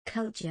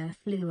Culture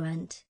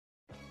Fluent.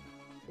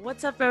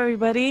 What's up,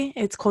 everybody?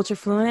 It's Culture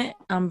Fluent.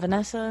 I'm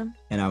Vanessa.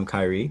 And I'm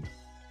Kyrie.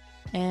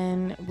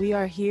 And we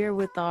are here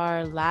with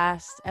our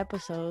last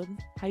episode.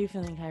 How you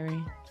feeling,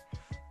 Kyrie?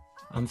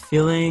 I'm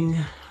feeling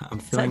the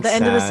sad.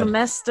 End of the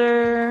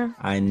semester.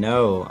 I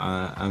know.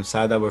 I'm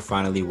sad that we're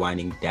finally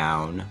winding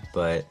down,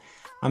 but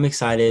I'm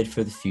excited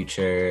for the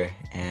future.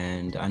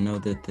 And I know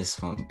that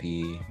this won't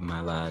be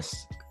my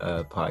last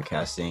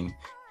podcasting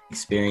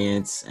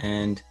experience.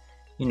 And,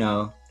 you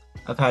know,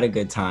 I've had a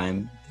good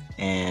time.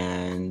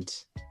 And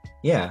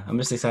yeah, I'm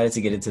just excited to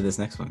get into this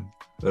next one.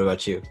 What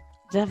about you?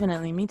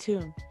 Definitely, me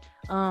too.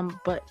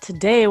 But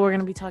today we're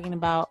going to be talking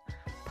about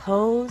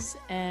Pose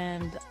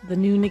and the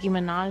new Nicki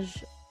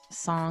Minaj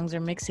songs or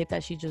mixtape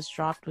that she just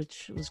dropped,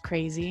 which was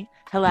crazy.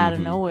 Hell out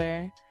of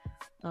nowhere.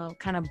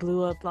 Kind of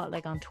blew up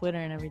like on Twitter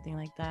and everything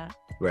like that.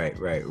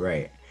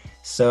 Right.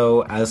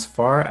 So as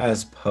far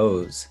as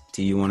Pose,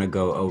 do you want to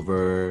go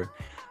over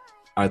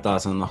our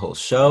thoughts on the whole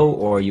show,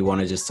 or you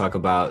want to just talk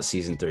about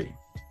season 3?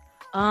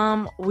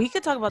 We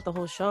could talk about the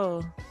whole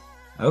show.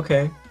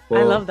 Okay.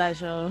 Well, I love that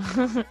show.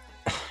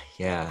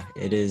 Yeah,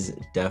 it is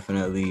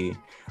definitely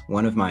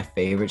one of my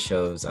favorite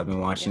shows. I've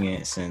been watching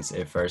it since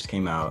it first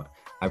came out.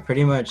 I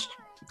pretty much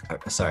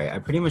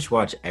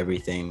watch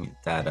everything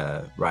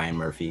that Ryan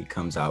Murphy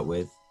comes out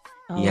with.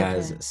 He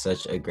has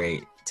such a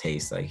great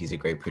taste. Like, he's a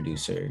great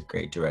producer,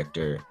 great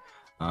director.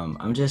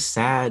 I'm just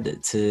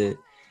sad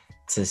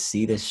to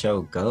see this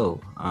show go.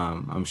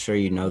 I'm sure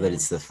you know that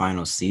it's the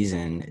final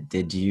season.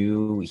 Did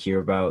you hear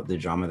about the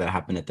drama that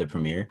happened at the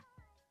premiere?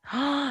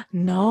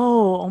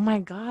 No. Oh my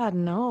God,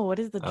 no. What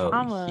is the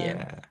drama?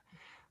 Yeah.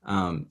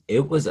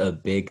 It was a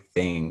big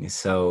thing.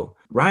 So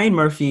Ryan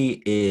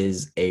Murphy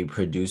is a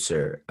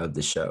producer of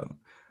the show,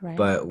 right?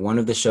 But one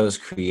of the show's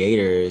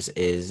creators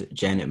is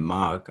Janet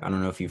Mock. I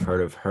don't know if you've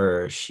heard of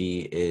her.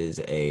 She is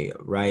a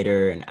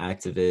writer, an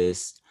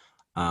activist.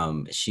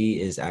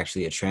 She is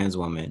actually a trans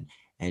woman,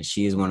 and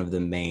she is one of the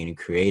main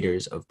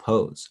creators of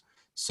Pose.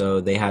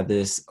 So they had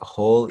this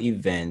whole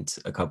event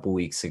a couple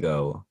weeks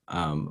ago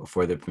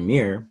for the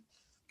premiere,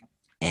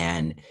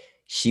 and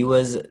she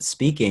was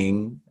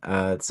speaking,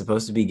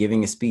 supposed to be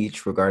giving a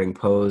speech regarding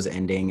Pose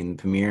ending and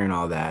the premiere and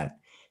all that.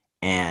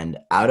 And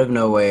out of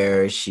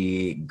nowhere,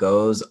 she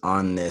goes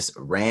on this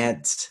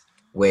rant,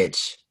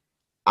 which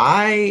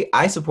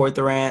I support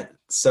the rant.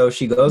 So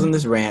she goes on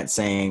this rant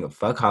saying,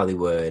 fuck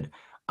Hollywood.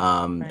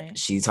 Right.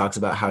 She talks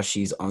about how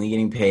she's only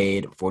getting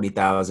paid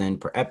 $40,000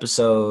 per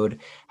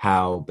episode,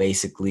 how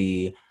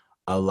basically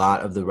a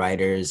lot of the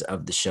writers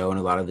of the show and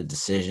a lot of the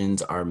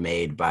decisions are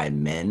made by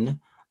men.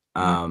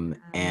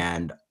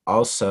 And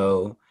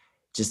also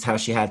just how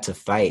she had to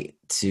fight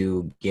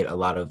to get a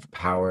lot of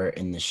power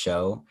in the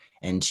show,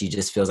 and she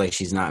just feels like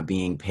she's not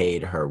being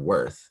paid her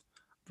worth.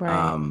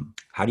 Right.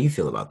 How do you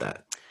feel about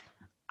that?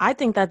 I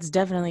think that's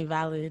definitely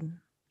valid.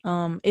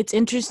 It's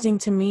interesting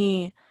to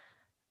me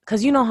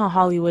because you know how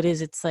Hollywood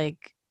is. It's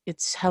like,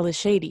 it's hella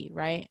shady,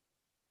 right?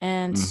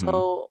 And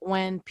so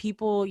when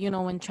people,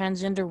 when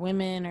transgender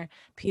women or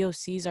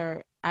POCs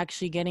are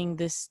actually getting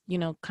this,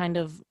 kind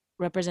of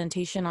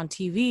representation on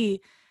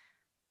TV,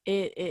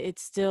 it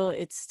still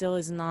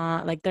is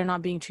not like they're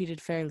not being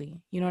treated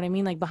fairly. You know what I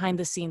mean? Like, behind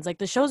the scenes, like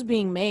the show's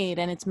being made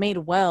and it's made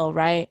well,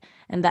 right?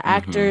 And the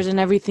actors and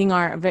everything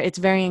it's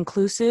very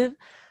inclusive,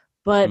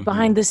 but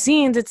behind the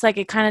scenes, it's like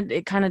it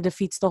kind of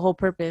defeats the whole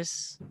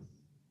purpose.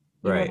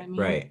 You know what I mean?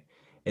 Right.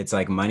 It's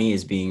like money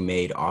is being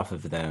made off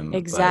of them,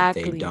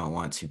 exactly. But they don't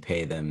want to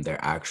pay them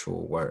their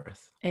actual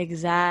worth.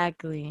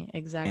 Exactly.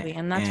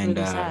 And that's really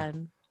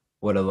sad.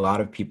 What a lot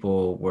of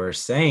people were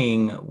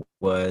saying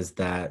was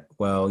that,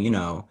 well,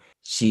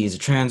 she's a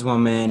trans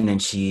woman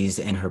and she's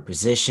in her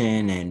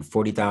position, and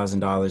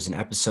 $40,000 an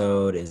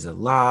episode is a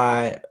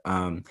lot.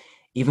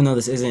 Even though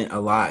this isn't a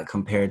lot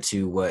compared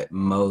to what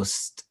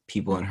most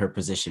people in her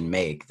position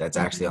make, that's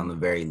actually on the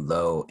very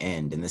low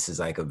end. And this is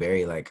like a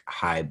very like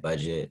high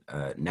budget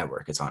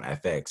network. It's on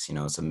FX,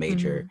 it's a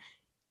major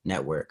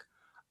network.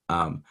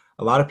 A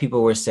lot of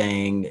people were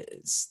saying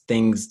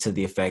things to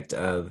the effect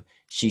of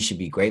she should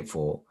be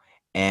grateful.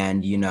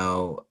 And,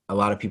 a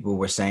lot of people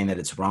were saying that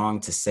it's wrong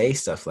to say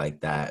stuff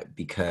like that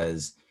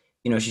because,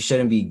 she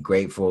shouldn't be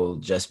grateful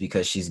just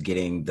because she's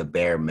getting the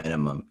bare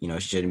minimum. She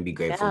shouldn't be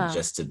grateful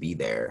just to be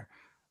there.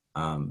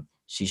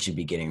 She should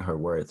be getting her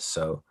worth.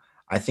 So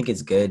I think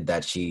it's good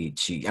that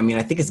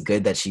I think it's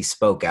good that she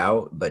spoke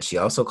out, but she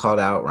also called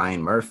out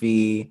Ryan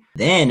Murphy.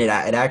 Then it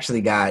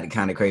actually got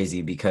kind of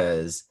crazy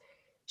because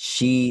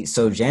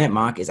Janet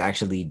Mock is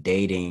actually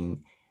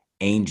dating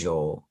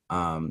Angel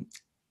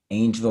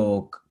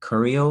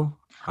Curiel.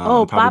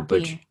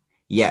 Papi.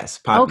 Yes,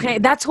 Papi. Okay,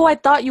 that's who I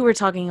thought you were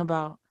talking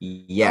about.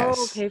 Yes.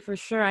 Oh, okay, for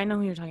sure. I know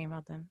who you're talking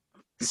about then.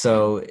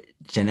 So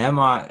Janet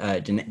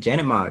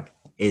Mock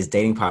is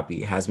dating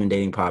Papi, has been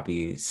dating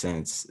Papi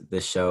since the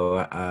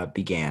show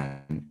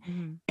began.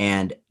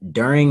 And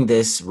during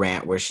this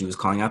rant where she was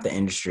calling out the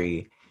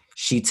industry,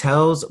 she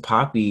tells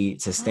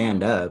Papi to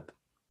stand up.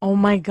 Oh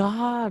my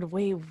God,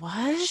 wait,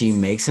 what? She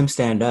makes him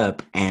stand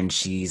up and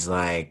she's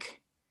like,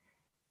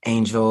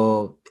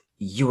 Angel,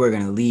 you were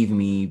gonna leave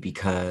me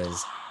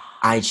because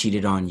I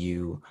cheated on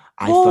you.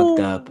 I fucked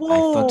Whoa, up.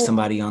 I fucked whoa.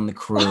 somebody on the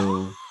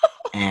crew,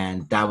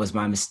 and that was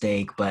my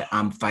mistake. But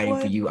I'm fighting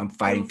for What you. I'm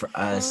fighting the for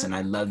us, fuck? and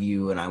I love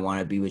you, and I want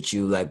to be with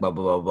you. Like blah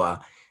blah blah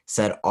blah.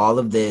 Said all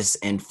of this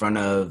in front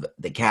of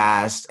the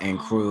cast and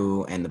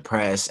crew and the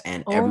press,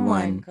 and Oh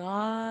my everyone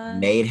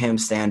made gosh. him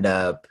stand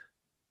up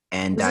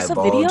and Is this a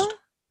video? divulged.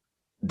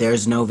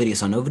 There's no video,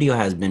 so no video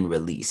has been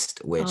released,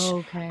 which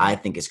I Okay.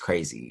 think is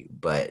crazy.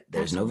 But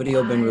there's That's no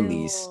video been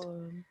released.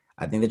 wild.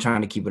 I think they're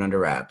trying to keep it under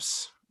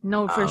wraps.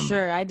 No, for Um,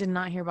 sure. I did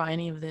not hear about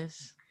any of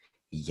this.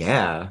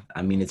 yeah,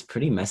 I mean it's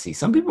pretty messy.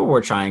 Some people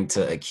were trying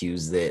to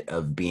accuse it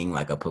of being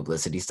like a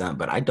publicity stunt,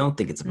 but I don't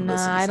think it's a Nah,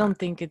 publicity I stunt. don't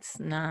think it's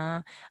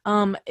nah.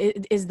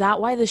 Is that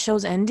why the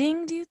show's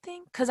ending, do you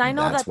think? Because I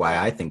know That's that why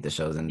I think the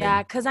show's yeah,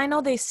 ending. because I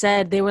know they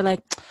said they were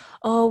like,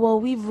 oh, well,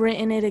 we've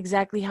written it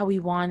exactly how we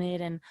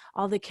wanted, and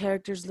all the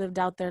characters lived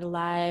out their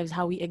lives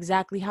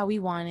exactly how we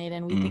wanted,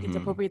 and we think it's Hmm.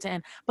 appropriate to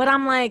end. But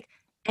I'm like,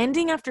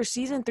 ending after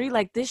season 3,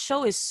 like this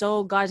show is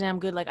so goddamn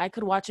good. Like I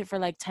could watch it for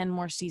like 10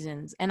 more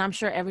seasons, and I'm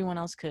sure everyone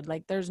else could.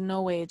 Like there's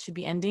no way it should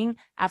be ending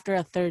after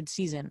a third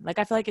season. Like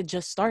I feel like it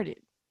just started.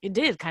 It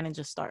did kind of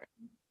just start.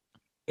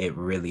 It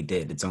really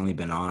did. It's only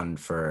been on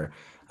for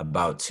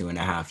about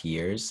 2.5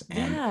 years.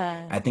 And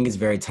Yeah, I think it's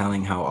very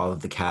telling how all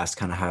of the cast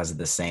kind of has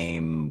the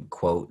same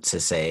quote to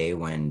say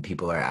when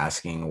people are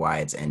asking why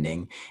it's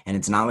ending. And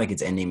it's not like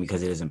it's ending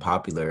because it isn't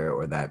popular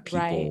or that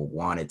right. people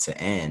want it to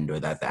end or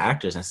that the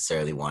actors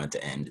necessarily want it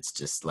to end. It's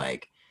just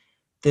like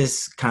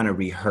this kind of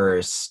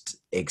rehearsed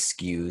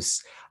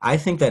excuse. I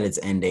think that it's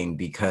ending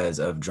because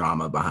of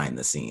drama behind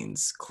the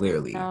scenes,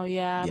 clearly, Oh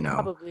yeah, you know,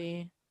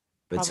 probably,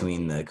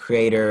 between probably. the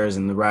creators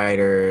and the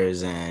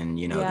writers and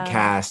the Yeah.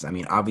 cast. I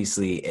mean,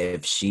 obviously,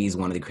 if she's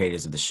one of the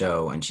creators of the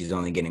show and she's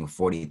only getting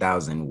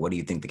 40,000, what do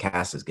you think the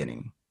cast is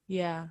getting?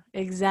 Yeah,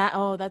 exact.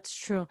 Oh, that's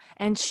true.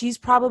 And she's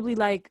probably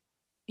like,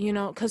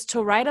 because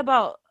to write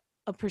about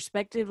a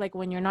perspective, like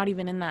when you're not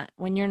even in that,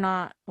 when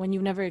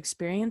you've never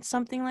experienced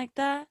something like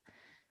that,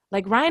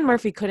 like Ryan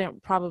Murphy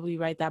couldn't probably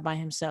write that by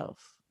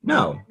himself. You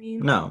know what No, I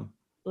mean? no.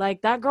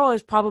 Like that girl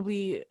is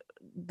probably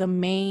the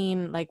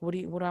main, like, what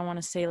do I want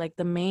to say? Like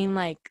the main,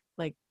 like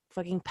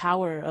fucking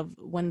power of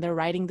when they're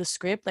writing the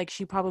script. Like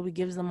she probably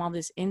gives them all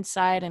this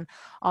insight and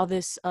all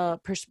this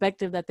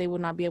perspective that they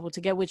would not be able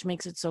to get, which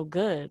makes it so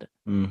good.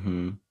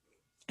 Hmm.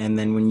 And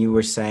then when you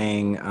were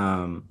saying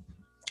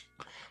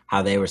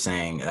how they were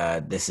saying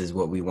this is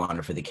what we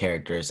wanted for the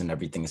characters and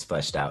everything is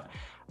fleshed out.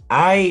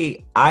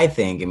 I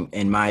think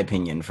in my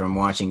opinion from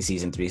watching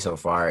season 3 so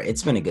far,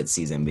 it's been a good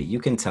season, but you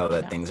can tell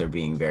that Yeah. things are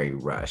being very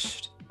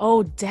rushed.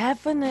 Oh,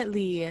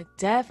 definitely.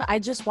 I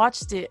just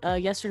watched it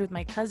yesterday with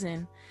my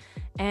cousin,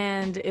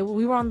 and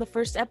we were on the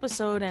first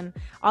episode, and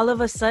all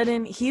of a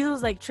sudden he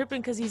was like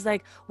tripping because he's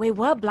like, "Wait,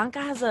 what?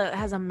 Blanca has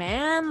a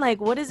man? Like,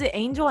 what is it?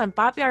 Angel and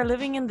Papi are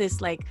living in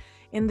this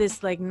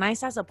like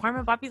nice ass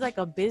apartment. Papi's like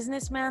a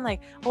businessman.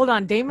 Like, hold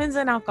on, Damon's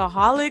an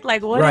alcoholic.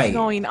 Like, what is Right.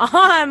 going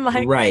on?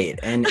 Like, Right.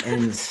 And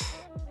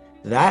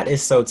that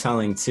is so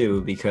telling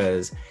too,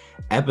 because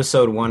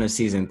episode 1 of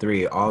season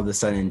 3, all of a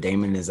sudden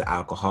Damon is an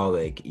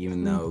alcoholic,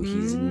 even though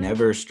he's mm-hmm.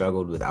 never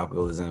struggled with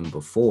alcoholism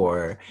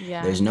before.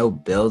 Yeah, There's no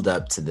build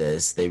up to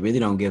this. They really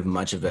don't give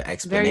much of an very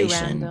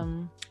explanation.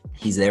 random.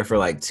 He's there for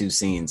like 2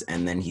 scenes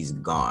and then he's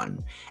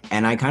gone.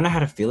 And I kind of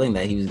had a feeling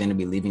that he was going to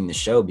be leaving the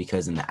show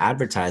because in the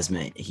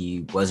advertisement,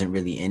 he wasn't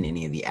really in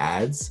any of the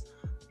ads.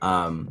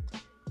 Um,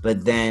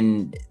 but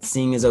then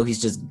seeing as though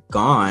he's just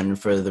gone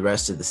for the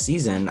rest of the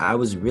season, I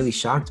was really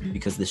shocked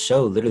because the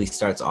show literally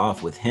starts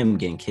off with him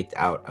getting kicked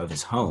out of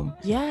his home,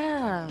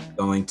 Yeah.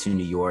 going to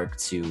New York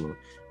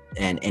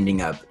and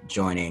ending up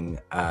joining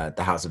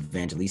the House of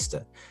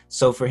Evangelista.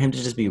 So for him to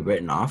just be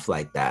written off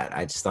like that,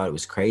 I just thought it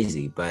was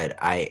crazy. But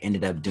I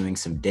ended up doing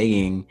some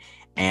digging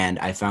and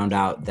I found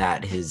out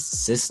that his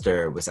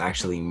sister was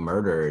actually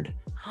murdered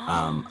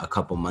a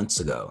couple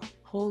months ago.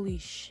 Holy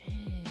shit.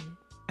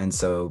 And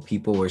so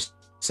people were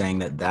saying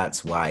that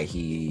that's why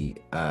he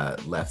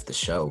left the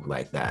show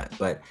like that.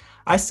 But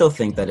I still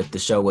think that if the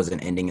show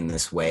wasn't ending in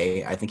this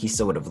way, I think he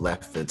still would have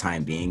left for the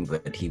time being,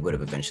 but he would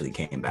have eventually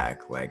came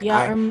back. Like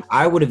Yeah,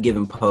 I would have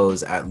given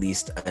Pose at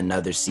least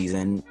another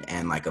season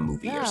and like a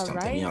movie or yeah,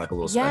 something, right? like a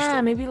little Yeah,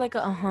 special. maybe like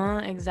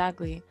a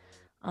exactly.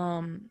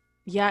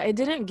 Yeah, it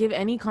didn't give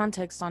any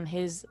context on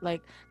his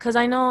like cuz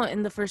I know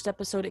in the first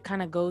episode it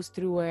kind of goes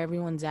through where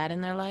everyone's at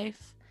in their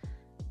life.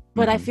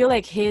 But I Hmm. feel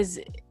like his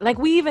like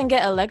we even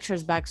get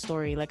Electra's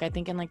backstory like I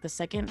think in like the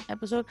second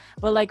episode,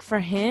 but like for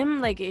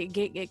him like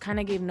it kind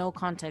of gave no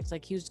context.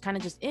 Like he was kind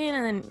of just in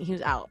and then he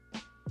was out.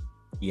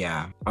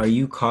 Yeah. Are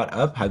you caught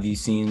up? Have you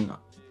seen?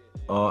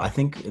 Oh, I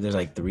think there's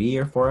like 3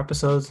 or 4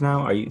 episodes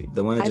now. Are you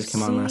the one that I've just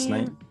came on last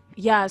night? seen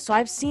yeah, so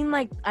I've seen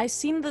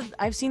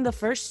the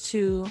first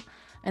two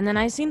and then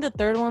I seen the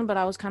third one but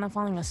I was kind of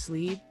falling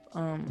asleep.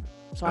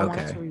 So I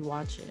wanted to Okay.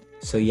 rewatch it.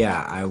 So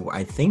yeah,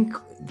 I think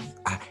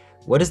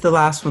what is the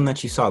last one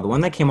that you saw? The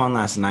one that came on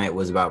last night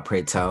was about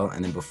Pray Tell,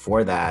 and then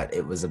before that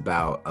it was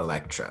about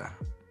Electra.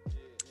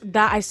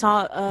 That I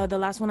saw, the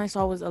last one I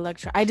saw was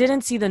Electra. I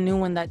didn't see the new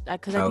one that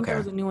because I think there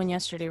Okay. was a new one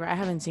yesterday, right? I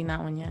haven't seen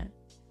that one yet.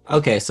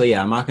 Okay, so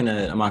yeah, I'm not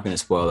gonna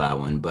spoil that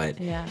one, but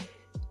Yeah.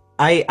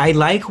 I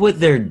like what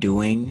they're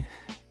doing,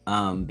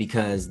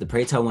 because the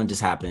Pray Tell one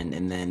just happened,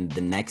 and then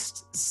the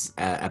next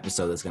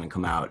episode that's gonna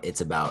come out,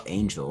 it's about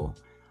Angel.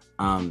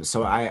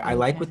 So I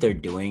like Okay. what they're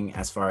doing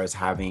as far as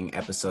having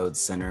episodes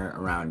center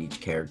around each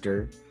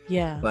character,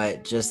 Yeah.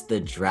 but just the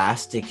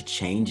drastic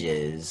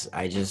changes,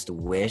 I just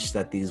wish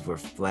that these were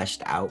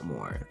fleshed out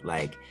more.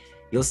 Like,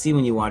 you'll see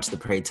when you watch the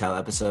Pray Tell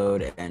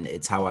episode, and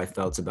it's how I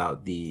felt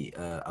about the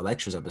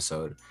Electra's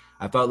episode.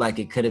 I felt like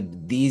it could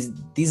have these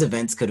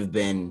events could have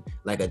been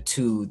like a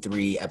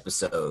 2-3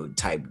 episode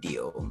type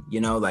deal.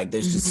 You know, like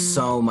there's just Mhm.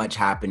 so much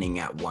happening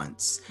at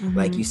once.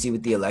 Like you Mhm. see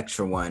with the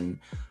Electra one,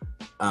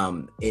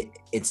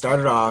 it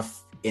started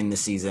off in the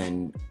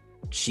season,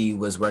 she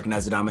was working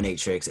as a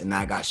dominatrix and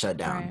that got shut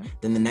down. Right.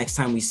 Then the next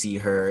time we see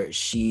her,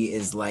 she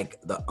is like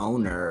the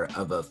owner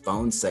of a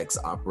phone sex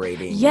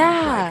operating like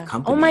Yeah.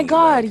 Oh my company.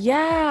 God. Like,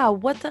 Yeah.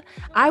 What the?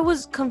 I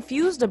was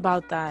confused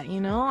about that, you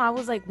know? I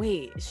was like,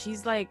 wait,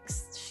 she's like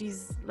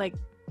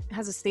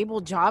has a stable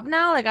job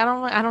now? Like I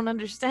don't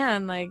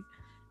understand. Like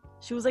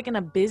she was like in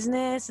a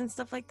business and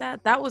stuff like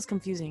that. That was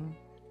confusing.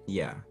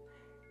 yeah.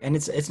 And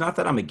it's not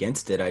that I'm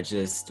against it. I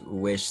just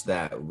wish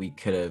that we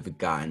could have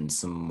gotten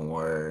some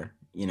more,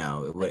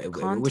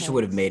 Like wish it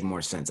would have made context.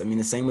 more sense. I mean,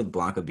 the same with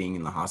Blanca being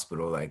in the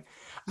hospital. Like,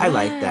 I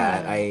like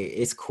that. Yeah.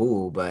 It's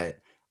cool, but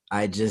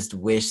I just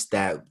wish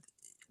that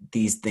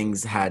these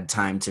things had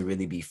time to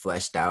really be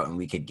fleshed out and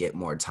we could get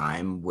more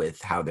time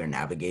with how they're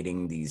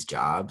navigating these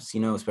jobs,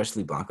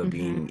 especially Blanca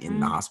being in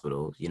the Mhm.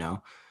 hospital.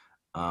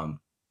 Um,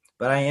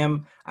 but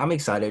I'm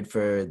excited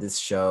for this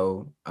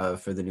show,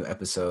 for the new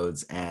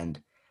episodes,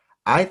 and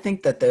I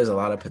think that there's a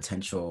lot of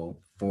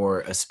potential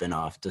for a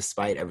spinoff,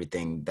 despite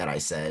everything that I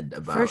said For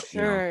about,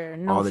 sure.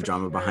 No, all the for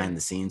drama behind sure.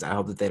 the scenes. I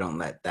hope that they don't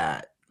let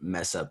that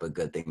mess up a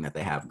good thing that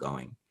they have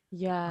going.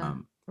 Yeah.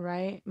 Um,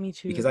 Right? Me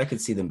because too. I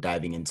could see them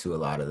diving into a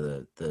lot of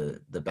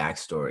the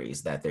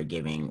backstories that they're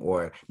giving,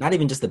 or not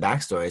even just the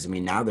backstories. I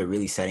mean, now they're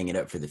really setting it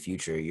up for the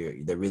future.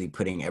 They're really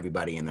putting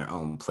everybody in their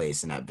own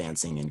place and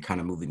advancing and kind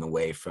of moving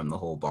away from the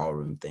whole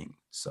ballroom thing.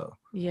 So,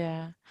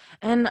 Yeah.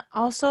 And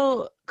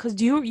also, cause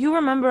do you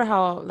remember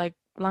how like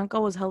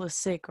Blanca was hella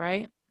sick,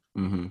 right?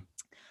 hmm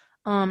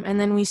And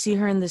then we see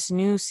her in this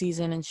new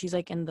season and she's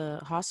like in the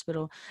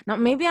hospital. Now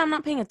maybe I'm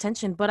not paying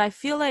attention, but I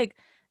feel like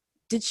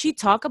did she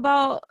talk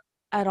about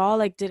at all,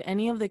 like did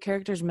any of the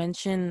characters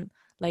mention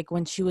like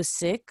when she was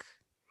sick?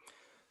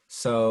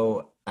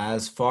 So,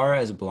 as far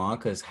as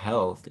Blanca's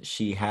health,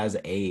 she has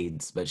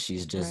AIDS, but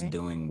she's just Right.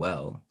 doing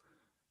well.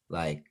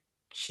 Like,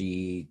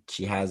 she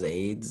has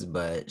AIDS,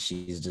 but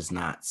she's just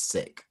not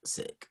sick.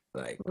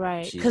 Like,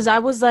 Right. she's Cause I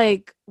was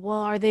like,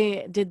 well,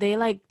 did they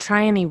like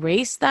try and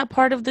erase that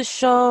part of the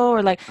show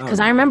or like, oh cause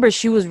I no. remember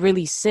she was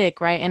really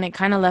sick, right? And it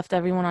kind of left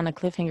everyone on a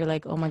cliffhanger,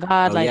 like, oh my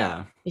God, Oh like,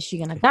 yeah. is she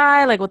gonna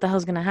die? Like, what the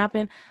hell's gonna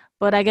happen?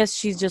 But I guess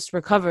she's just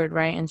recovered,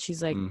 right? And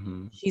she's like,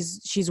 hmm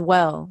she's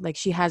well. Like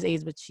she has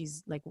AIDS, but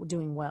she's like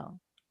doing well.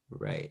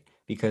 Right.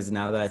 Because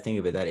now that I think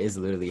of it, that is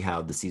literally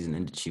how the season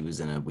ended. She was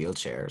in a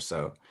wheelchair.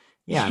 So,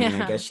 yeah, I mean,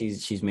 I guess Yeah.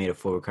 she's made a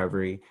full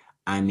recovery.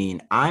 I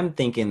mean, I'm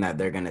thinking that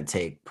they're gonna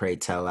take Pray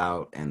Tell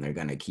out and they're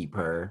gonna keep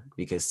her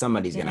because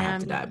somebody's gonna have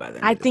to die Damn. by the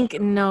end I of this think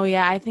show. no,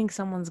 yeah, I think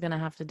someone's gonna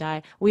have to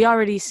die. We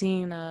already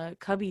seen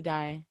Cubby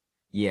die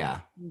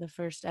Yeah. in the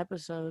first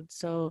episode.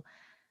 So,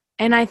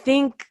 and I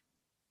think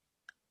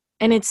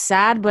and it's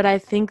sad, but I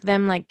think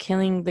them like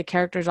killing the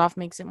characters off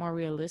makes it more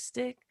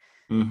realistic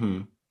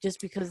hmm just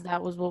because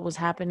that was what was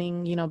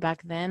happening,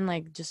 back then,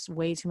 like just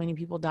way too many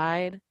people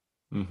died.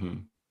 hmm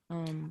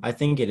Um I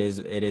think it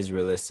is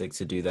realistic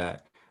to do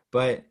that.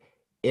 But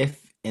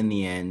if in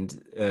the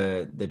end,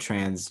 the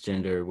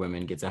transgender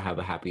women get to have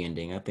a happy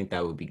ending, I think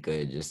that would be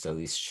good just to at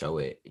least show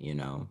it,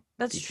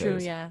 that's true,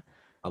 because yeah.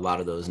 a lot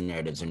of those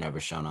narratives are never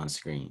shown on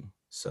screen.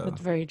 So,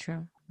 That's very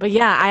true. But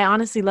yeah, I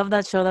honestly love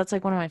that show. That's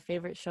like one of my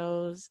favorite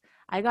shows.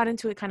 I got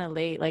into it kind of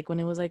late, like when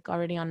it was like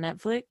already on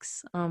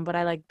Netflix. But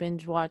I like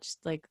binge watched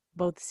like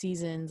both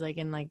seasons like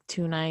in like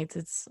 2 nights.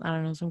 It's I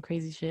don't know, some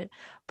crazy shit.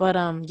 But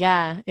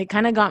yeah, it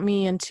kind of got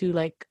me into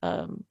like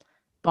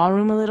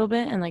ballroom a little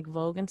bit and like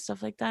Vogue and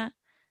stuff like that.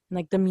 And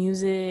like the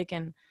music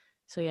and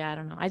so yeah, I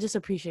don't know. I just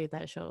appreciate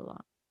that show a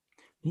lot.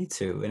 me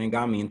too. And it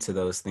got me into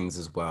those things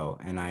as well.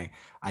 And I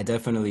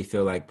definitely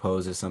feel like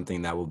Pose is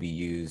something that will be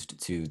used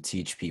to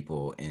teach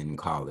people in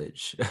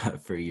college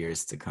for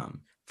years to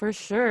come. For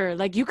sure.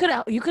 Like you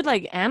could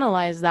like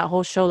analyze that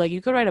whole show. Like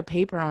you could write a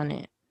paper on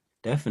it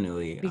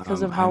Definitely.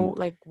 because of how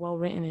like well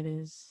written it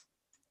is.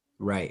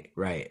 Right.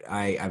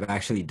 I've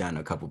actually done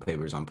a couple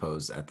papers on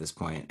Pose at this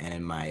point, and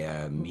in my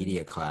Mhm.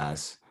 media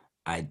class,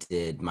 I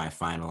did my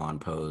final on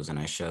Pose, and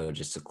I showed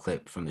just a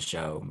clip from the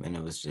show, and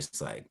it was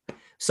just like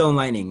so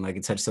enlightening. Like,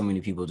 it touched so many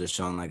people just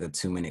showing like a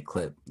 2-minute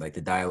clip. Like,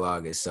 the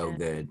dialogue is so Yeah.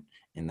 good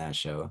in that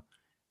show,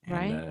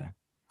 and Right?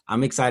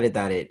 I'm excited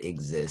that it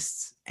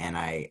exists, and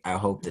I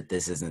hope that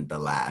this isn't the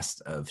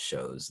last of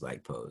shows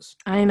like Pose.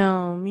 I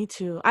know, me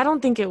too. I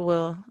don't think it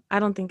will. I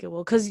don't think it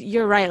will. Because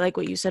you're right, like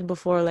what you said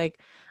before, like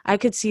I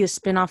could see a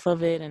spin-off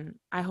of it, and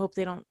I hope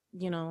they don't,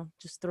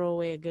 just throw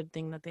away a good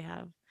thing that they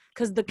have.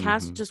 Because the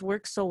cast Hmm. just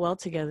works so well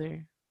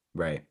together.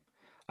 Right.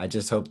 I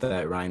just hope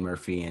that Ryan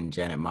Murphy and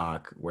Janet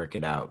Mock work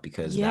it out,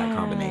 because that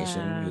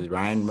combination, Yeah. because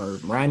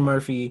Ryan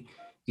Murphy,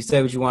 you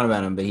say what you want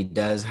about him, but he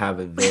does have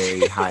a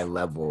very high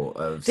level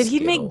of Did he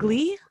make skill.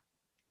 Glee?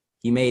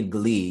 He made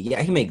Glee.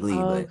 Yeah, he made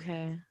Glee, but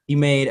Okay. he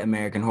made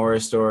American Horror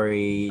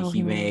Story. Oh, He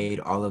he made. made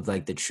all of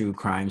like the true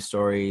crime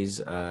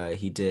stories.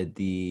 He did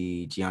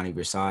the Gianni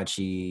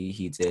Versace.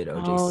 He did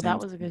O.J. Oh, that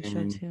was a good show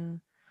Simpson,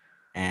 too.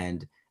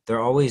 and they're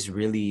always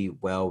really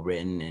well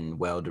written and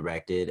well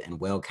directed and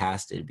well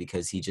casted,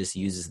 because he just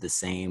uses the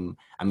same.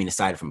 I mean,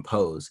 aside from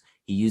Pose,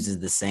 he uses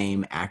the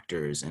same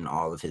actors in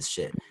all of his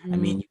shit. I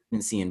Mm-hmm. mean, you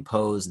can see in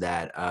Pose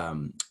that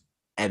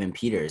Evan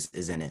Peters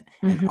is in it,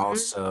 and Mm-hmm.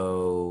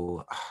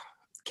 also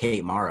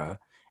Kate Mara.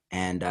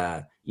 And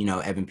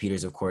Evan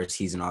Peters, of course,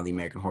 he's in all the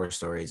American Horror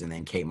Stories, and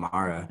then Kate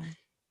Mara, Yeah.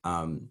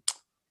 um,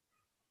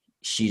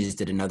 she just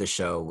did another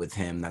show with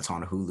him that's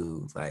on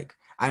Hulu. Like,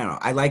 I don't know,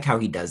 I like how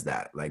he does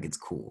that. Like, it's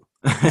cool.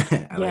 I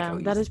like Yeah, how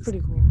he that uses is this.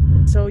 pretty cool.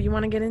 So you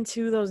want to get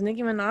into the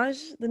Nicki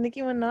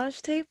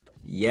Minaj tape?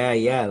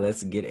 Yeah,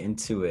 let's get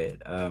into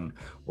it.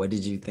 What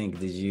did you think?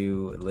 Did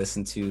you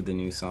listen to the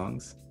new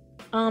songs?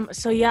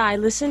 So yeah, I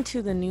listened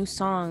to the new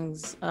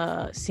songs,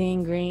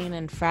 Seeing Green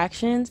and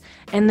Fractions,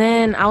 and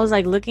then I was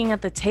like looking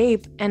at the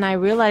tape and I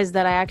realized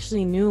that I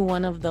actually knew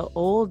one of the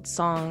old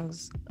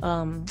songs.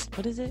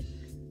 What is it?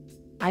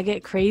 I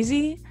Get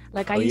Crazy.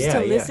 Like I Oh used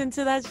to yeah. listen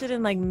to that shit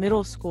in like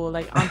middle school,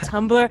 like on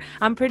Tumblr.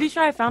 I'm pretty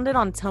sure I found it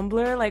on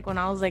Tumblr like when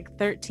I was like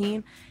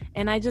 13,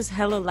 and I just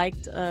hella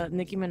liked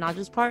Nicki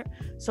Minaj's part.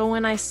 So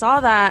when I saw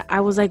that,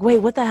 I was like, wait,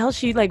 what the hell?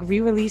 She like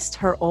re-released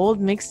her old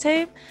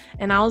mixtape,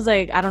 and I was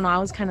like, I don't know, I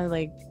was kind of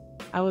like,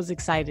 I was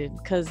excited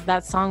because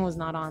that song was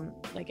not on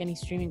like any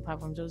streaming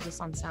platforms. It was just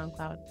on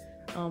SoundCloud.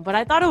 But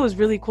I thought it was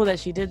really cool that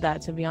she did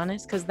that, to be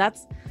honest, because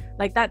that's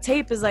like that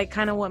tape is like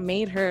kind of what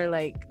made her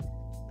like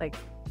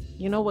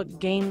what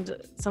gained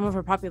some of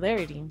her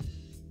popularity.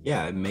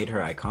 Yeah, it made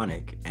her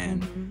iconic.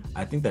 And Mm-hmm.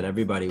 I think that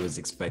everybody was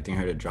expecting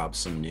her to drop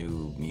some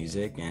new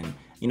music. And,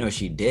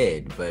 she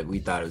did, but we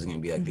thought it was going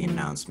to be like the Mm-hmm.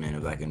 announcement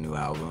of like a new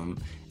album.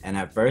 And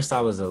at first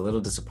I was a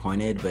little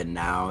disappointed, but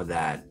now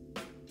that,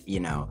 you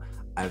know,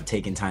 I've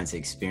taken time to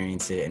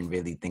experience it and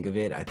really think of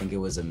it, I think it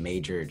was a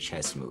major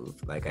chess move.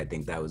 Like, I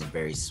think that was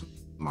very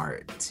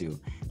smart to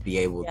be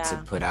able to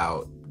Yeah. put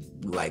out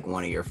like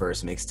one of your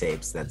first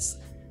mixtapes that's,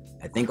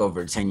 I think,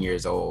 over 10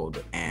 years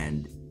old,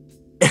 and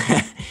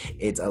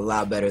it's a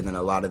lot better than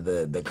a lot of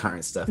the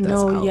current stuff that's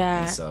No, out. And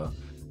yeah. so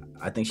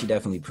I think she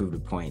definitely proved a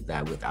point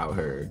that without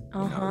her,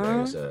 Uh-huh.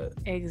 there's a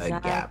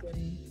gap Exactly.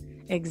 in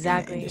the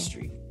Exactly.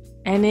 industry.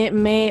 And it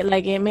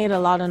made a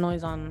lot of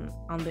noise on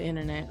the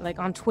internet, like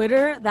on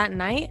Twitter that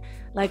night.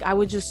 Like I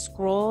would just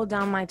scroll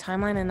down my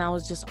timeline and that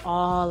was just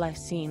all I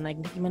seen, like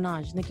Nicki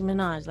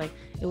Minaj, like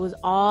it was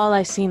all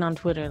I seen on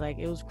Twitter. Like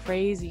it was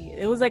crazy.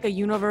 It was like a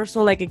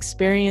universal like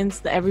experience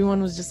that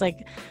everyone was just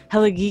like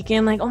hella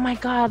geeking, like, oh my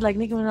god, like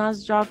Nicki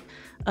Minaj dropped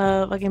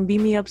fucking Beat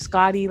Me Up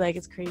Scotty. Like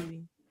it's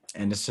crazy.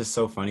 And it's just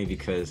so funny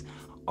because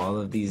all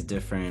of these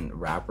different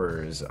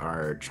rappers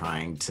are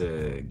trying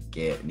to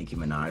get Nicki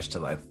Minaj to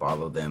like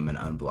follow them and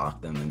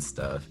unblock them and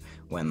stuff.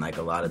 When like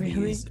a lot of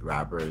Really. these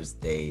rappers,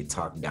 they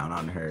talked down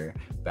on her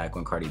back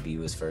when Cardi B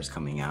was first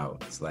coming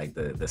out. It's like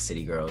the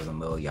City Girls and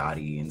Lil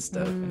Yachty and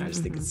stuff. And I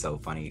just think Mm-hmm. it's so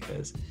funny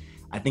because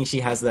I think she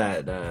has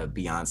that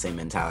Beyonce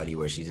mentality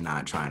where she's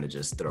not trying to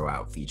just throw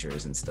out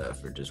features and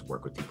stuff or just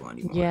work with people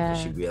anymore, because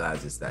she Yeah.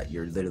 realizes that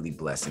you're literally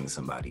blessing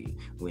somebody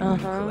when you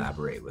Uh-huh.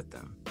 collaborate with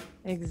them.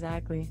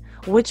 Exactly.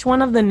 Which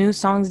one of the new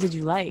songs did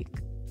you like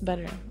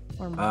better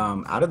or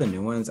more? Out of the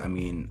new ones, I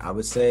mean, I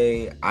would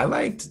say I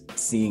liked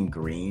Seeing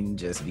Green,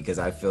 just because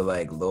I feel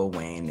like Lil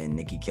Wayne and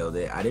Nicki killed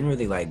it. I didn't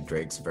really like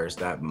Drake's verse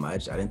that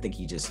much. I didn't think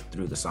he just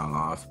threw the song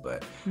off,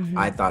 but Mm-hmm.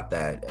 I thought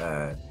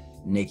that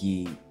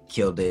Nicki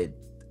killed it,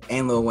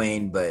 and Lil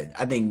Wayne, but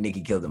I think Nicki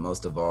killed it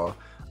most of all.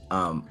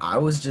 I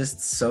was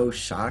just so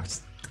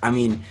shocked. I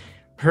mean,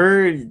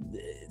 her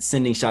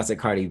sending shots at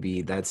Cardi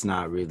B, that's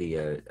not really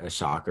a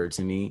shocker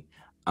to me.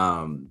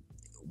 Um,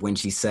 when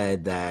she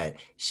said that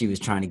she was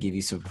trying to give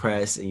you some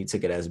press and you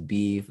took it as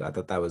beef, I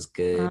thought that was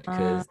good, Uh,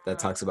 because that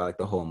talks about like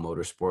the whole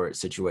motorsport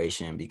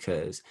situation,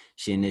 because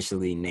she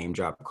initially name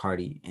dropped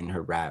Cardi in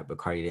her rap, but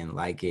Cardi didn't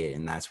like it,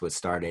 and that's what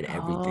started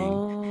everything.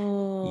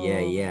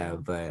 Yeah, oh.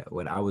 but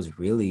what I was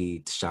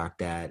really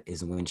shocked at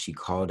is when she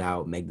called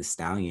out Meg The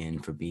Stallion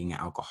for being an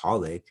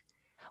alcoholic.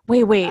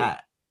 Wait.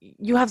 That,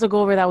 You have to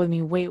go over that with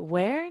me. Wait,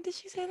 where did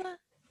she say that?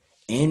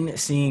 in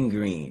Seeing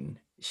Green,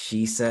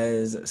 she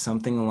says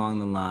something along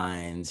the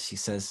lines, she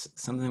says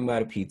something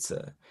about a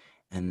pizza,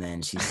 and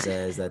then she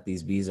says that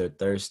these bees are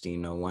thirsty,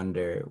 no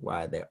wonder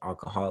why they're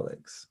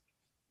alcoholics.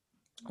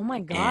 Oh my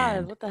God,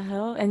 And what the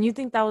hell? And you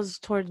think that was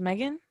towards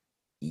Megan?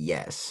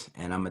 yes,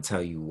 and I'm gonna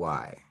tell you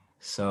why.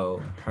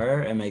 So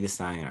her and Meg Thee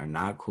Stallion are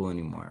not cool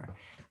anymore.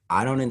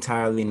 I don't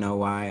entirely know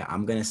why.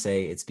 I'm gonna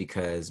say it's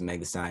because Meg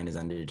Thee Stallion is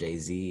under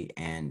Jay-Z,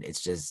 and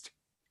it's just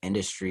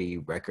industry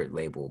record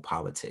label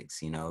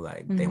politics.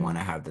 Like they want Mm-hmm.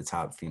 to have the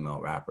top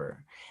female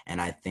rapper,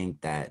 and I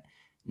think that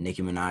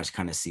Nicki Minaj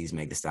kind of sees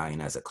Meg Thee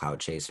Stallion as a cloud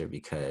chaser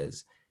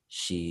because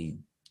she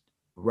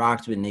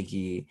rocked with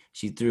Nicki.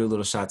 She threw a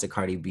little shots at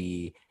Cardi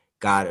B,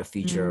 got a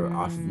feature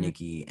off of Mm.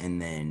 Nicki,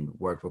 and then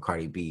worked with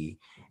Cardi B.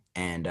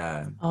 And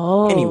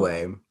Oh,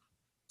 anyway,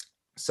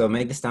 so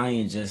Meg Thee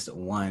Stallion just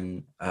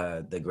won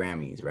the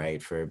Grammys,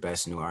 right, for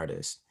Best New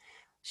Artist.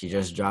 She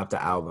just dropped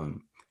the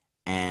album.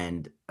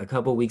 And a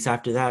couple weeks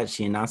after that,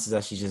 she announces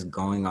that she's just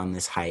going on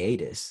this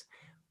hiatus,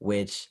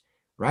 which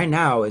right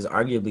now is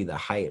arguably the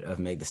height of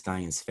Meg Thee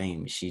Stallion's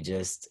fame. She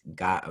just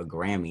got a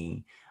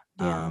Grammy,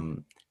 yeah.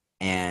 um,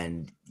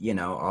 and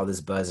all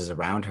this buzz is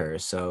around her.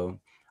 So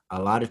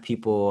a lot of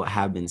people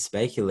have been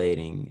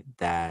speculating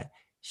that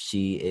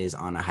she is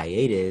on a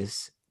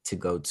hiatus to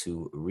go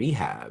to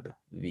rehab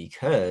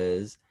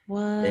because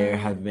there What?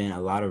 have been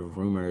a lot of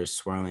rumors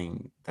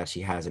swirling that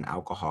she has an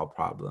alcohol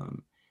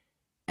problem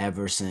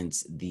ever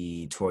since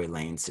the Tory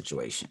Lane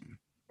situation.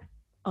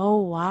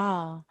 Oh,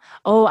 wow.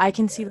 Oh, I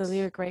can see the Yes.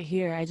 lyric right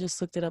here. I just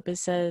looked it up. It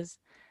says,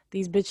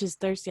 "These bitches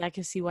thirsty. I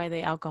can see why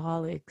they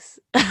alcoholics."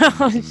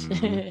 Oh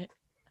Hmm. shit.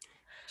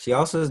 She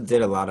also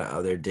did a lot of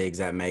other digs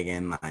at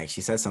Megan. Like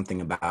she said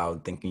something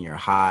about thinking you're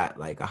hot,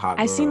 like a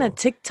hot I seen a girl.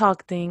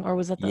 TikTok thing, or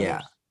was that the other?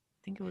 Yeah. I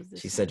think it was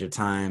She this one. said your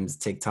times,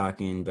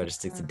 TikToking, better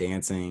stick to Uh,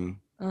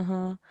 dancing.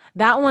 uh-huh.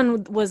 That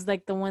one was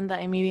like the one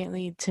that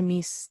immediately to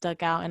me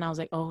stuck out, and I was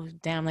like, "Oh,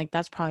 damn! Like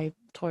that's probably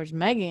towards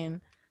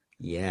Megan."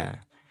 Yeah.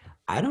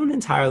 I don't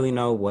entirely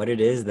know what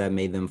it is that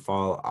made them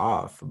fall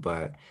off,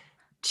 but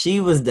she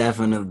was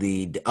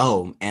definitely.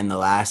 Oh, and the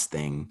last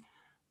thing,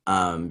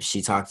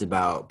 she talked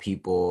about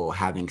people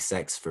having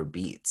sex for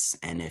beats.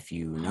 And if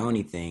you know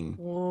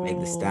anything, Meg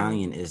Thee Whoa.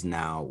 Stallion is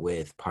now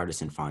with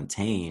Partisan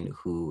Fontaine,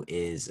 who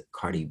is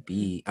Cardi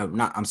Mhm. B.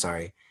 Not, I'm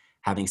sorry,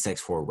 having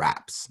sex for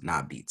raps,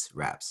 not beats,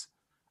 raps.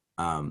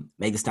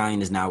 Meg Thee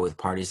Stallion is now with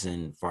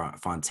Partisan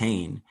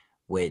Fontaine,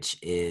 which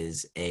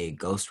is a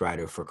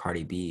ghostwriter for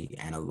Cardi B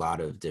and a lot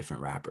of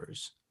different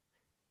rappers.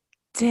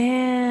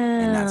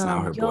 And that's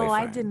now Damn. her Yo,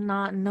 I did boyfriend.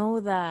 not know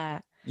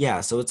that.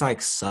 Yeah, so it's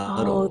like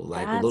Oh, subtle,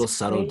 like that's little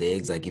subtle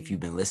digs. Like if crazy. you've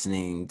been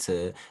listening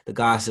to the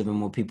gossip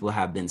and what people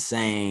have been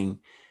saying,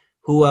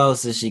 who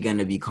else is she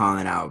gonna be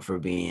calling out for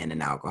being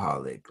an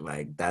alcoholic?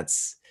 Like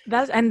that's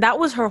That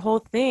was her whole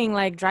thing,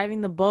 like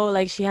driving the boat,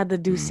 like she had the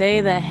Douce,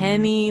 the hmm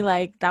Henny,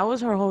 like that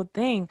was her whole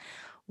thing.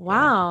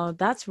 yeah. Wow,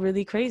 that's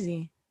really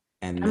crazy.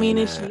 And I mean, then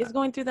if she is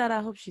going through that,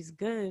 I hope she's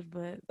good,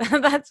 but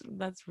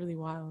that's really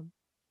wild.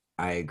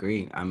 I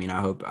agree. I mean,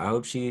 I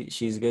hope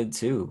she's good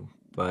too.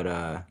 But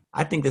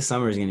I think this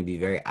summer is gonna be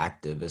very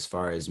active as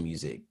far as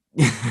music.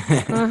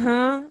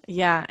 Uh-huh.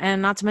 Yeah,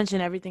 and not to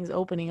mention everything's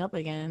opening up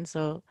again,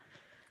 so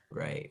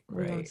Right,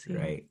 we're gonna right, see.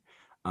 right.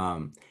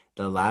 Um,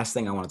 the last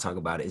thing I want to talk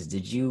about is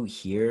did you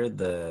hear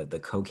the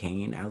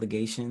cocaine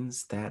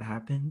allegations that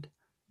happened?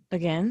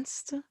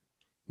 Against?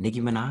 Nicki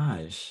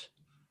Minaj.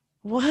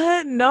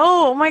 What?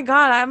 No. Oh my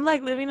God, I'm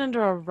like living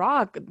under a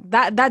rock.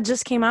 That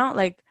just came out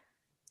like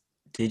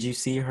Did you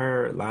see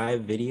her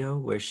live video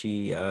where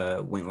she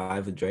went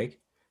live with Drake?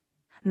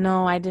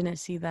 no, I didn't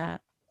see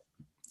that.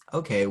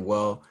 Okay,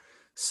 well,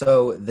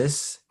 so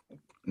this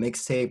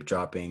mixtape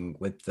dropping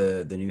with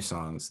the new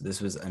songs.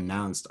 This was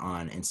announced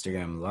on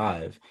Instagram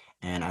Live,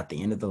 and at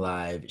the end of the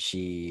live,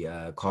 she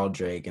called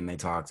Drake and they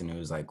talked, and it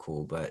was like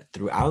cool. But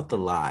throughout the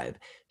live,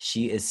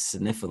 she is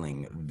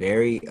sniffling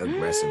very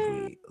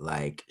aggressively.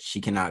 Like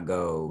she cannot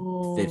go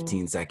Oh.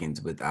 15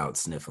 seconds without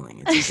sniffling.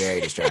 It's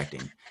very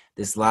distracting.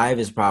 This live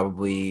is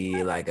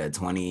probably like a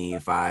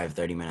 25,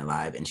 30 minute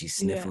live, and she's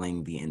Yeah.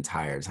 sniffling the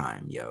entire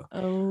time, yo.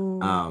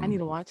 Oh, I need Um,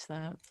 to watch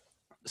that.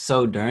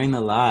 so during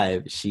the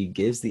live, she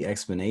gives the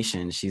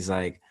explanation. She's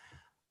like,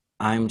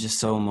 I'm just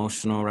so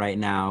emotional right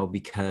now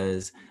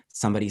because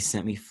somebody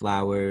sent me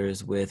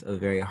flowers with a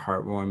very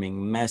heartwarming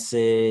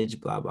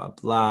message, blah, blah,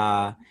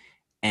 blah.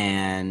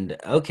 And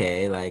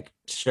okay, like,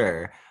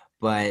 sure.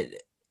 But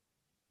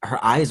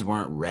her eyes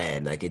weren't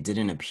red. Like, it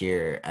didn't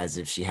appear as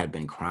if she had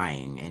been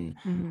crying. And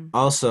Hmm.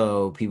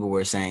 also, people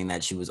were saying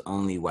that she was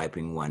only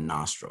wiping one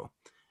nostril.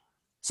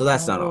 So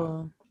that's not all.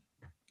 Oh.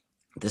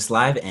 This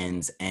live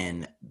ends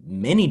and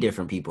many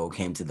different people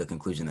came to the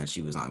conclusion that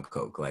she was on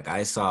coke. Like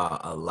I saw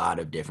a lot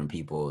of different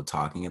people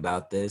talking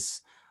about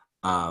this.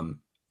 um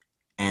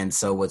and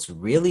so what's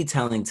really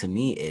telling to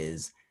me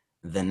is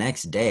the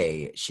next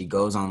day she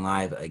goes on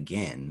live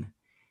again,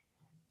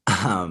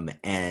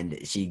 and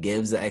she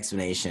gives the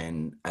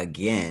explanation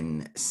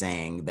again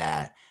saying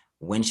that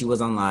when she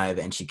was on live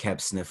and she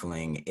kept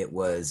sniffling, it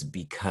was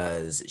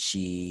because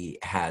she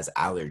has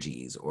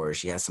allergies or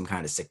she has some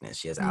kind of sickness,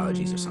 she has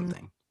allergies or Mm,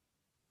 something.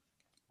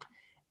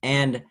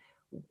 And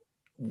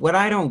what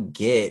I don't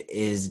get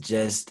is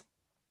just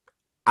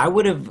I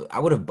would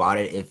have bought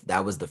it if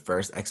that was the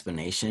first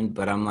explanation,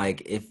 but I'm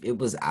like, if it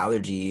was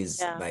allergies,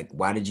 Yeah, like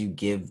why did you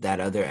give that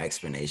other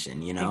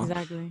explanation, you know?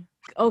 exactly.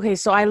 Okay,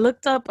 so I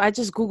looked up, I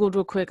just Googled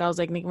real quick. I was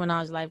like Nicki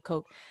Minaj live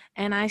coke.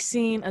 And I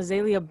seen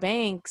Azalea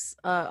Banks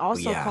Oh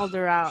also yeah. called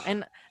her out.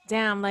 And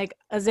damn, like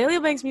Azalea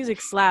Banks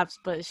music slaps,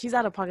 but she's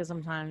out of pocket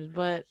sometimes.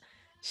 But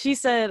she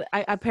said,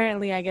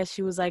 apparently, I guess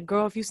she was like,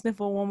 girl, if you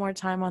sniffle one more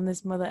time on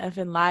this mother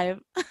effing live.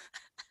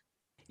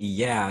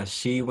 Yeah,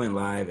 she went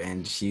live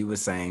and she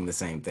was saying the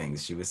same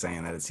things. She was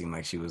saying that it seemed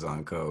like she was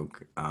on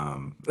coke.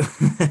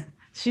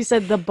 She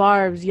said the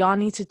barbs, y'all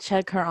need to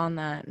check her on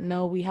that.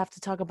 No, we have to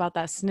talk about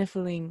that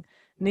sniffling.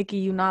 Nikki,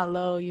 you not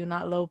low, you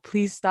not low.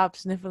 Please stop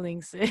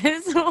sniffling,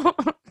 sis.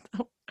 Dude,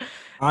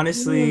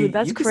 Honestly,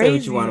 that's you can say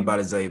what you want crazy. about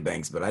Azalea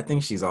Banks, but I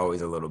think she's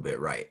always a little bit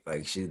right.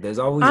 Like there's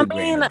always I a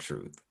grain mean, of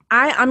truth.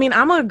 I mean,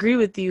 I'm gonna agree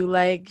with you.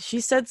 Like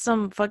she said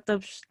some fucked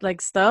up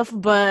like stuff,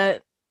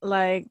 but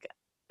like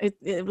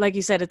like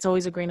you said, it's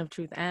always a grain of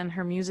truth, and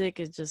her music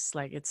is just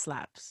like it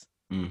slaps.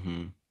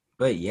 Hmm.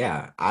 But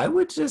yeah, I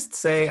would just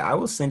say I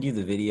will send you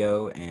the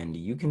video and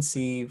you can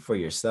see for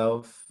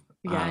yourself.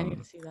 Yeah, I need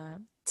to see that.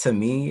 To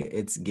me,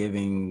 it's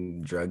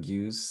giving drug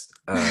use.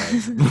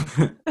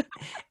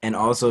 And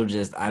also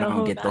just I don't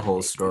No, get the not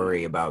whole story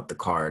Nikki. about the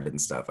card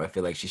and stuff. I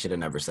feel like she should have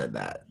never said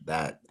that.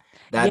 That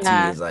to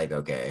me Yeah, is like,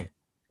 okay.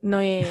 no,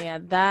 yeah.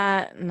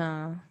 That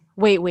no.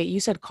 Wait. You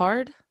said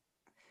card?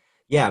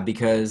 Yeah,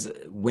 because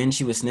when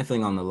she was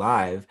sniffling on the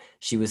live,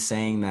 she was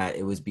saying that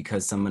it was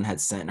because someone had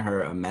sent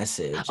her a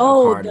message, a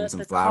Oh, card and the some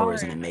the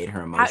flowers, and it card. made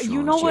her You emotional,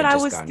 and know she what had I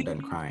just was gotten done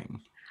thinking?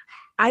 crying.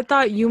 I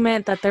thought you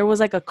meant that there was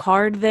like a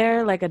card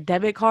there, like a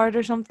debit card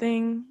or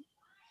something.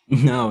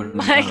 No,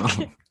 Like,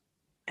 no.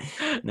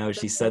 No,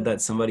 she said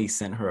that somebody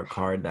sent her a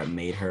card that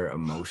made her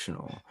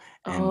emotional,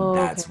 and oh, okay.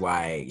 that's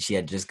why she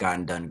had just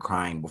gotten done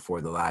crying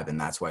before the live, and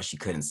that's why she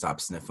couldn't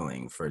stop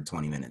sniffling for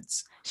 20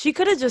 minutes. She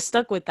could have just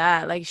stuck with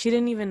that. Like, she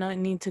didn't even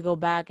need to go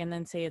back and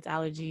then say it's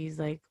allergies.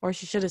 Like, or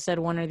she should have said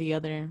one or the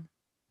other.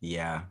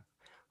 Yeah.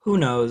 Who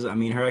knows? I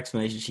mean, her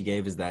explanation she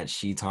gave is that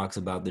she talks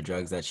about the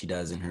drugs that she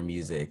does in her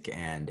music,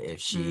 and if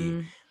she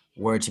Mm.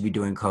 were to be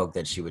doing coke,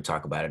 that she would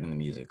talk about it in the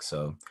music.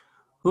 So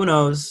who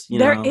knows? You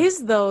There know,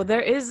 is though.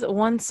 There is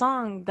one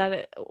song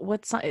that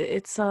what song?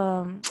 It's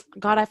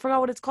God, I forgot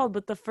what it's called.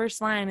 But the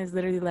first line is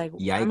literally like,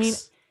 I mean,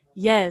 yikes.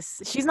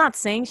 yes, she's not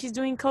saying she's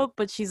doing coke,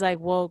 but she's like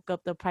woke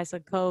up the price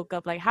of coke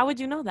up. Like, how would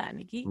you know that,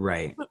 Nikki?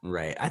 Right,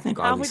 right. I think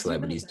all How these would you know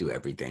celebrities that? do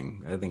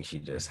everything. I think she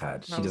just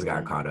got Probably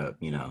caught up,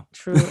 you know.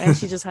 true, and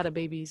she just had a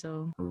baby,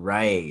 so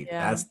Right.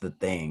 yeah, That's the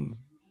thing.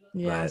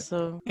 yeah. But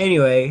So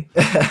anyway,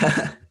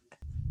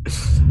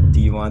 do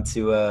you want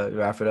to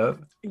wrap it up?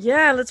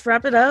 yeah, let's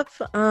wrap it up.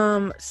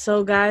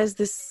 So guys,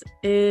 this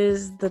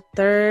is the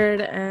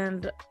third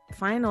and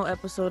final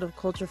episode of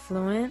Culture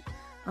Fluent.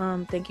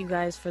 Thank you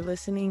guys for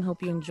listening.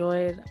 Hope you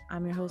enjoyed.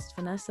 I'm your host,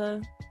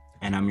 Vanessa.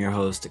 And I'm your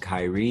host,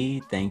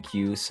 Kyrie. Thank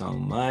you so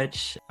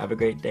much. Have a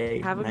great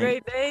day, Have a night.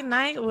 great day,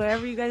 night,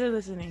 wherever you guys are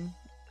listening.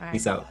 All right,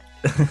 Peace out.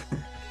 bye-bye.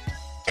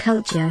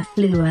 Culture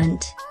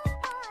Fluent.